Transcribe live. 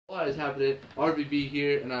What is happening? RVB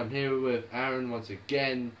here, and I'm here with Aaron once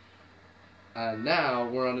again. And now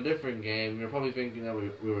we're on a different game. You're probably thinking that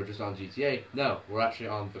we were just on GTA. No, we're actually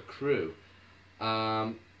on The Crew.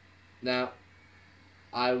 Now,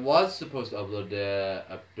 I was supposed to upload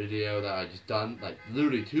a video that I just done, like,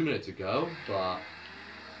 literally 2 minutes ago, but,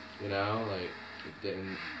 you know, like, it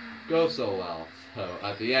didn't go so well, so,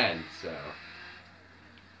 at the end, so.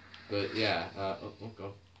 But, yeah, oh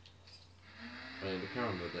god. I need the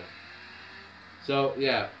camera moved there. So,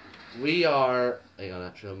 yeah, we are, hang on,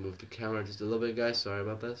 actually, I'll move the camera just a little bit, guys, sorry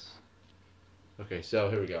about this. Okay, so,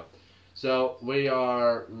 here we go. So, we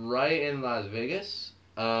are right in Las Vegas.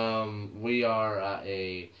 We are at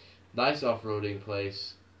a nice off-roading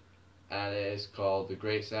place, and it is called the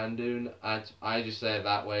Great Sand Dune. I just say it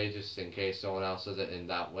that way, just in case someone else says it in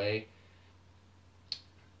that way,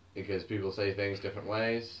 because people say things different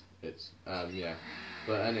ways. It's, yeah.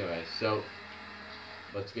 But anyway, so,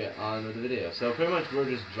 let's get on with the video. So, pretty much we're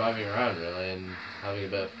just driving around, really, and having a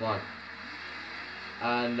bit of fun.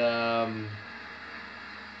 And,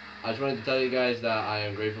 I just wanted to tell you guys that I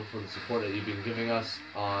am grateful for the support that you've been giving us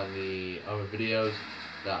on the other videos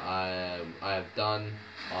that I have done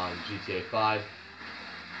on GTA 5.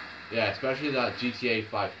 Yeah, especially that GTA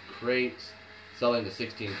 5 crates, selling the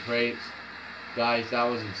 16 crates. Guys, that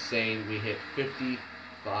was insane. We hit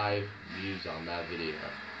 55 views on that video.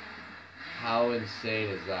 How insane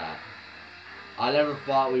is that? I never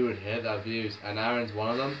thought we would hit that views, and Aaron's one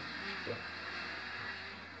of them.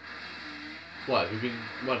 What did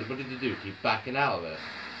you do? Keep backing out of it?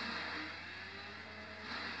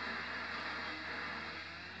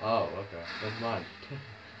 Oh, okay. That's mine. I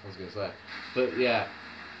was gonna say. But yeah,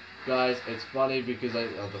 guys, it's funny because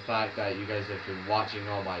of the fact that you guys have been watching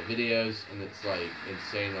all my videos, and it's like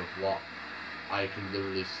insane of what I can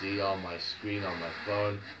literally see on my screen on my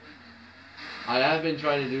phone. I have been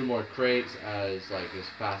trying to do more crates as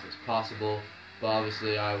fast as possible, but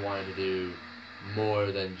obviously I wanted to do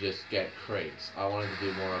more than just get crates. I wanted to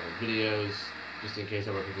do more other videos, just in case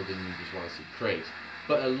other people didn't just want to see crates.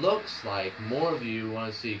 But it looks like more of you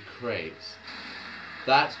want to see crates.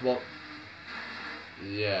 That's what,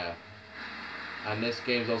 yeah. And this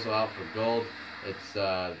game's also out for gold. It's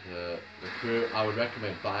the Crew. I would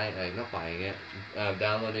recommend downloading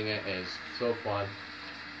it. It's so fun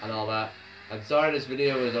and all that. I'm sorry this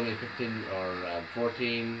video is only 15 or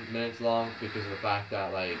 14 minutes long because of the fact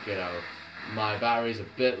that, like, you know, my battery's a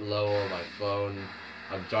bit low on my phone.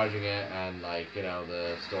 I'm charging it, and, like, you know,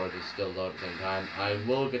 the storage is still low at the same time. I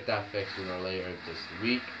will get that fixed sooner or later this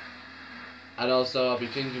week. And also, I'll be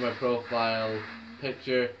changing my profile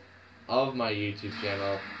picture of my YouTube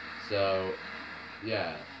channel. So,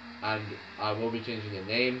 yeah. And I will be changing the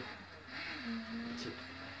name.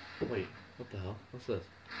 Wait, what the hell? What's this?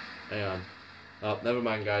 Hang on. Oh, never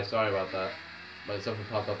mind, guys. Sorry about that. But something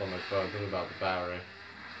popped up on my phone. Something about the battery.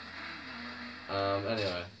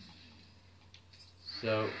 Anyway.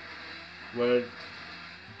 So, we've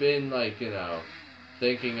been, like, you know,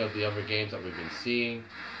 thinking of the other games that we've been seeing.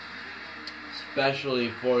 Especially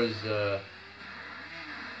Forza.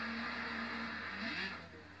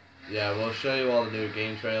 Yeah, we'll show you all the new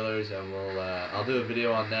game trailers, and I'll do a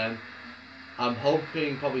video on them. I'm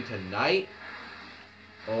hoping probably tonight,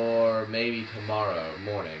 or maybe tomorrow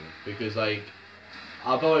morning, because, like,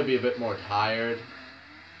 I'll probably be a bit more tired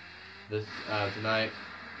this tonight,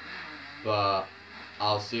 but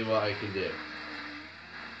I'll see what I can do.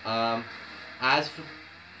 As for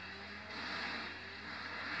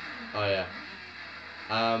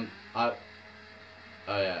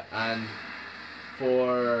and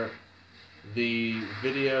for the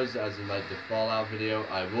videos, as in, like, the Fallout video,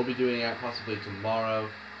 I will be doing it possibly tomorrow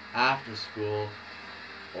after school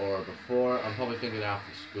or before. I'm probably thinking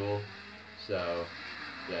after school, so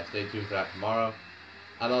yeah, stay tuned for that tomorrow.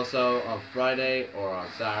 And also on Friday or on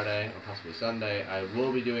Saturday or possibly Sunday, I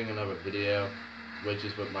will be doing another video, which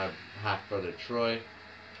is with my half-brother Troy,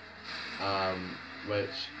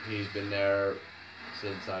 which he's been there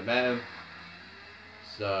since I met him.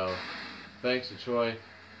 So thanks to Troy,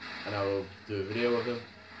 and I will do a video with him,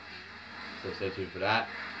 so stay tuned for that.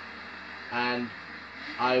 And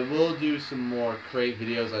I will do some more crate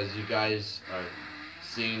videos, as you guys are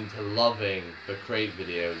seem to loving the crate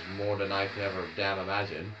videos more than I could ever damn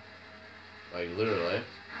imagine. Like, literally.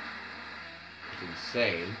 It's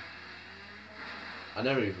insane. I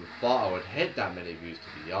never even thought I would hit that many views,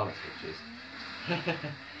 to be honest with you.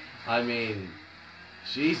 I mean,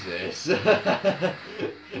 Jesus.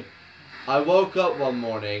 I woke up one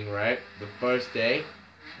morning, right, the first day,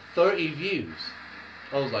 30 views.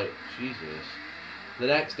 I was like, Jesus. The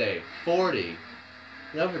next day, 40.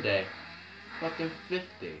 The other day, fucking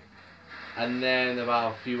 50. And then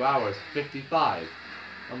about a few hours, 55.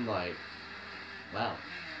 I'm like, wow,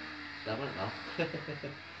 that went well.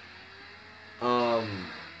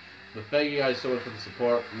 But thank you guys so much for the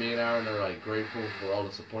support. Me and Aaron are like grateful for all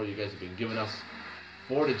the support you guys have been giving us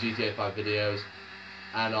for the GTA 5 videos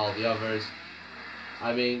and all the others.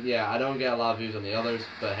 I mean, yeah, I don't get a lot of views on the others,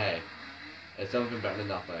 but hey, it's something better than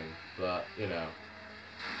nothing. But, you know,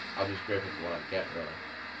 I'm just grateful for what I get, really,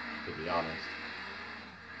 to be honest.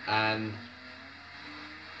 And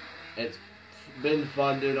it's been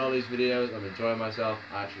fun doing all these videos. I'm enjoying myself.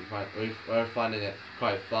 We're finding it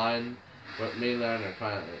quite fun. But me and Aaron are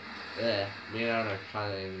kind of,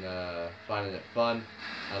 finding it fun,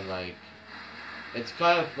 and like, it's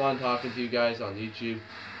kind of fun talking to you guys on YouTube,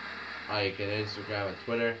 like on Instagram and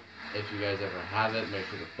Twitter. If you guys ever have it, make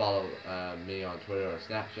sure to follow me on Twitter or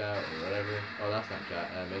Snapchat or whatever. Oh, not Snapchat,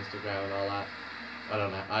 Instagram and all that.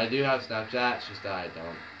 I do have Snapchat, it's just that I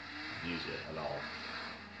don't use it at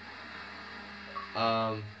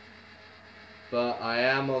all. But I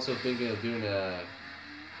am also thinking of doing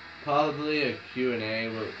probably a Q&A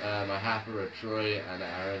with my half-brother Troy and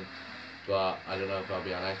Aaron, but I don't know if I'll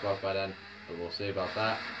be on Xbox by then, but we'll see about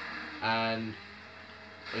that. And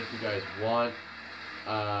if you guys want,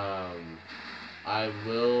 I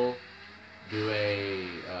will do a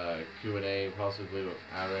Q&A possibly with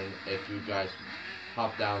Aaron. If you guys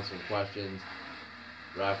pop down some questions,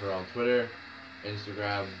 rather on Twitter,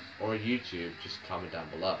 Instagram, or YouTube, just comment down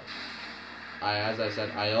below. As I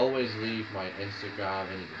said, I always leave my Instagram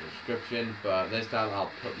in the description, but this time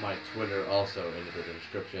I'll put my Twitter also in the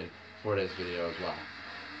description for this video as well.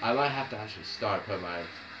 I might have to actually start putting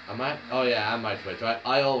oh yeah, and my Twitch.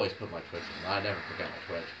 I always put my Twitch in. I never forget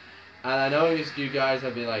my Twitch. And I noticed you guys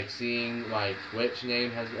have been like seeing my Twitch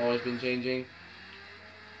name has always been changing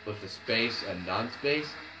with the space and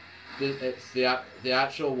non-space. It's the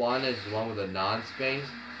actual one is the one with the non-space.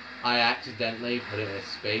 I accidentally put it in a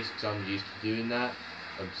space because I'm used to doing that.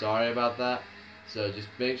 I'm sorry about that. So just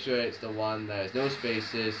make sure it's the one that has no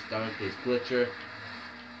spaces, DamoclesGlicher.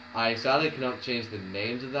 I sadly cannot change the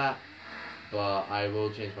names of that, but I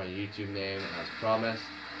will change my YouTube name as promised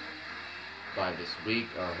by this week,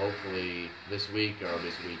 or hopefully this week or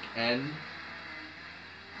this weekend.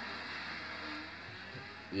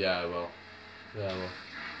 Yeah, I will. Yeah, I will.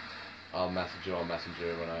 I'll message you on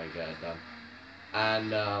Messenger when I get it done.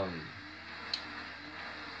 And,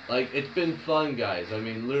 like, it's been fun, guys. I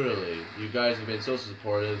mean, literally, you guys have been so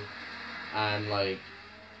supportive, and, like,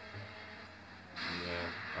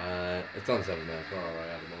 yeah, it's on 7 minutes, we're alright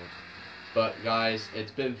at the moment. But, guys,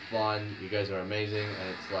 it's been fun. You guys are amazing, and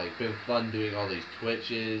it's, like, been fun doing all these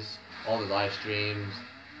Twitches, all the live streams,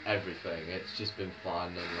 everything. It's just been fun,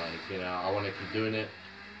 and, like, you know, I want to keep doing it.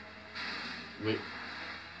 Well,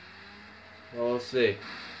 we'll see.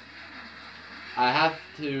 I have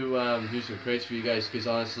to do some crates for you guys because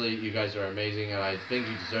honestly, you guys are amazing, and I think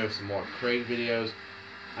you deserve some more crate videos.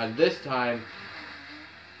 And this time,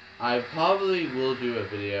 I probably will do a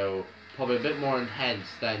video probably a bit more intense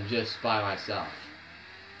than just by myself.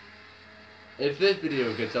 If this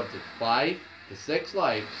video gets up to 5 to 6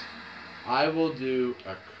 likes, I will do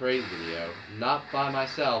a crate video, not by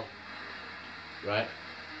myself, right?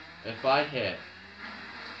 If I hit,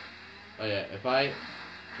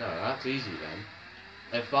 no, that's easy then.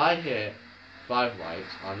 If I hit 5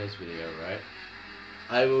 likes on this video, right,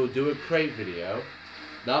 I will do a crate video,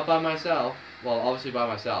 not by myself, well, obviously by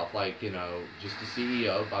myself, like, you know, just the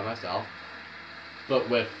CEO by myself, but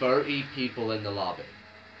with 30 people in the lobby.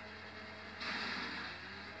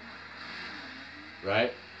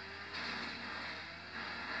 Right?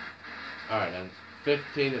 Alright then,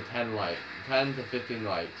 15 to 10 likes, 10 to 15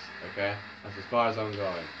 likes, okay? That's as far as I'm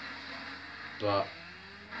going. But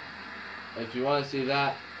if you want to see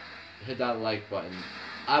that, hit that like button.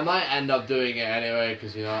 I might end up doing it anyway,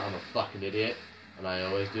 because, you know, I'm a fucking idiot, and I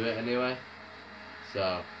always do it anyway.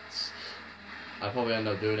 So, I'll probably end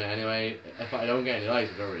up doing it anyway. If I don't get any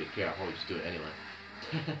likes, I don't really care. I'll probably just do it anyway.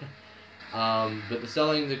 But the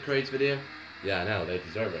selling the crates video, yeah, I know, they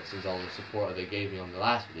deserve it, since all the support they gave me on the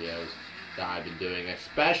last videos that I've been doing,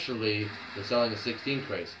 especially the selling the 16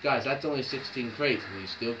 crates. Guys, that's only 16 crates, and you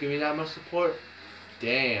still give me that much support?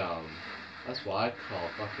 Damn. That's what I call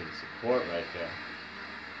fucking support right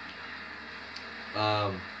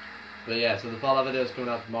there. But yeah, so the follow-up video is coming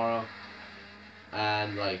out tomorrow,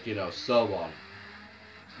 and like, you know, so on.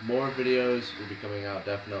 More videos will be coming out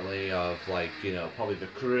definitely of, like, you know, probably the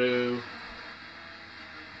crew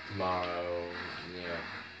tomorrow. Yeah,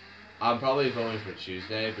 I'm probably voting for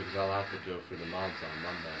Tuesday because I'll have to go through the mods on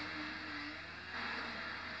Monday.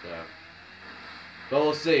 So But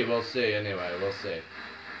we'll see, anyway, we'll see.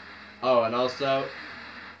 Oh, and also,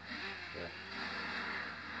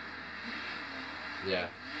 yeah.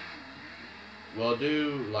 We'll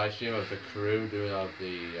do live stream of the crew doing of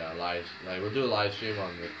the we'll do a live stream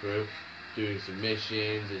on the crew doing some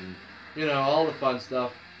missions and, you know, all the fun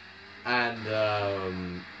stuff. And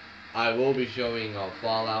I will be showing on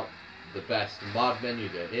Fallout the best mod menu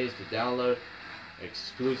there is to download,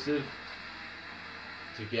 exclusive,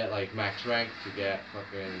 to get like max rank, to get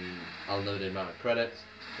fucking unlimited amount of credits.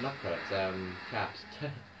 Not credits, caps.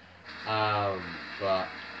 But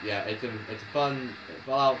yeah, it's a fun,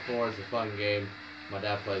 Fallout 4 is a fun game. My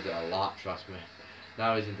dad plays it a lot, trust me.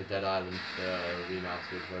 Now he's into Dead Island, the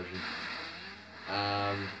remastered version.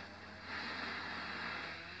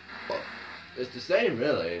 It's the same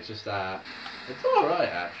really, it's just that it's alright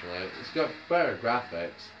actually. It's got better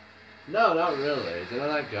graphics. No, not really. You know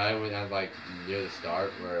that guy when like near the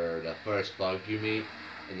start where the first bug you meet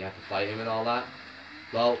and you have to fight him and all that?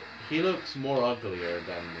 Well, he looks more uglier than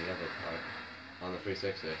the other part on the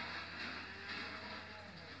 360.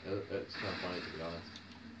 It's kind of funny to be honest.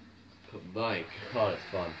 But my god, it's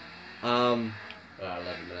fun. 11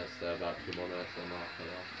 minutes, about 2 more minutes and I'll cut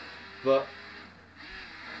it off. But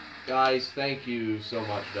guys, thank you so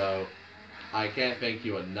much though. I can't thank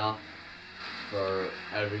you enough for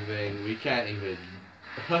everything. We can't even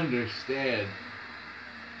understand.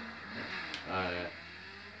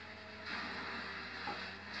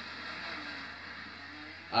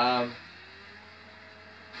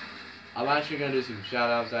 I'm actually going to do some shout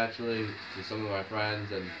outs actually to some of my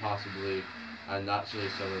friends and possibly and actually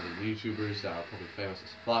some of the YouTubers that are probably famous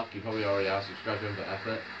as fuck. You probably already are subscribed to them, but F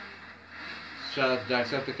it. Shout out to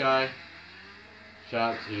Jacksepticeye.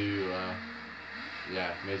 Shout out to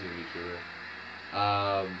yeah, amazing YouTuber.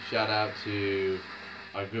 Shout out to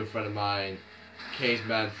a good friend of mine,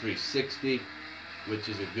 Caveman360, which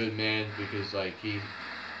is a good man because like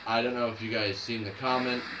I don't know if you guys seen the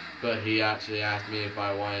comment, but he actually asked me if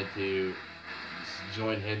I wanted to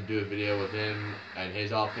join him, do a video with him and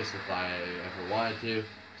his office if I ever wanted to.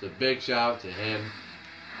 So big shout out to him.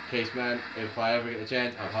 Caseman, if I ever get the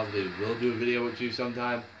chance, I probably will do a video with you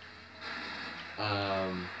sometime.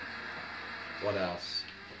 What else?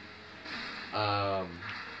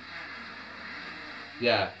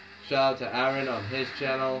 Yeah, shout out to Aaron on his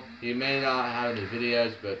channel. He may not have any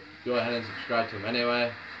videos, but go ahead and subscribe to him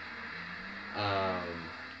anyway.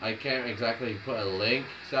 I can't exactly put a link,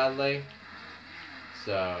 sadly.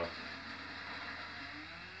 So,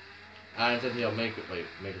 Aaron said he'll make a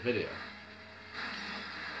video.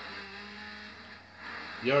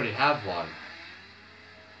 You already have one.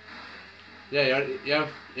 Yeah, you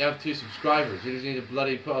have 2 subscribers. You just need to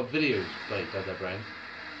bloody put up videos. Wait, does that brain?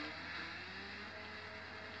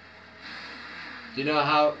 Do you know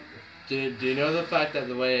how? Do you know the fact that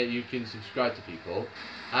the way you can subscribe to people?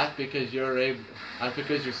 That's because you're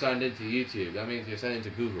signed into YouTube. That means you're signed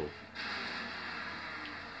into Google.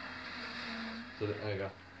 So there you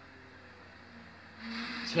go.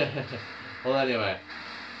 Well, anyway,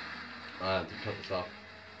 I have to cut this off.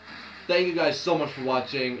 Thank you guys so much for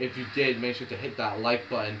watching. If you did, make sure to hit that like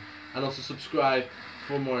button and also subscribe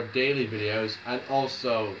for more daily videos, and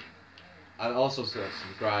also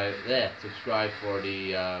subscribe for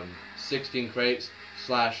the 16 crates /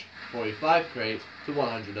 45 crates to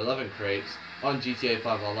 111 crates on GTA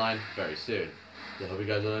 5 Online very soon. So I hope you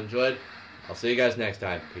guys all enjoyed. I'll see you guys next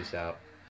time. Peace out.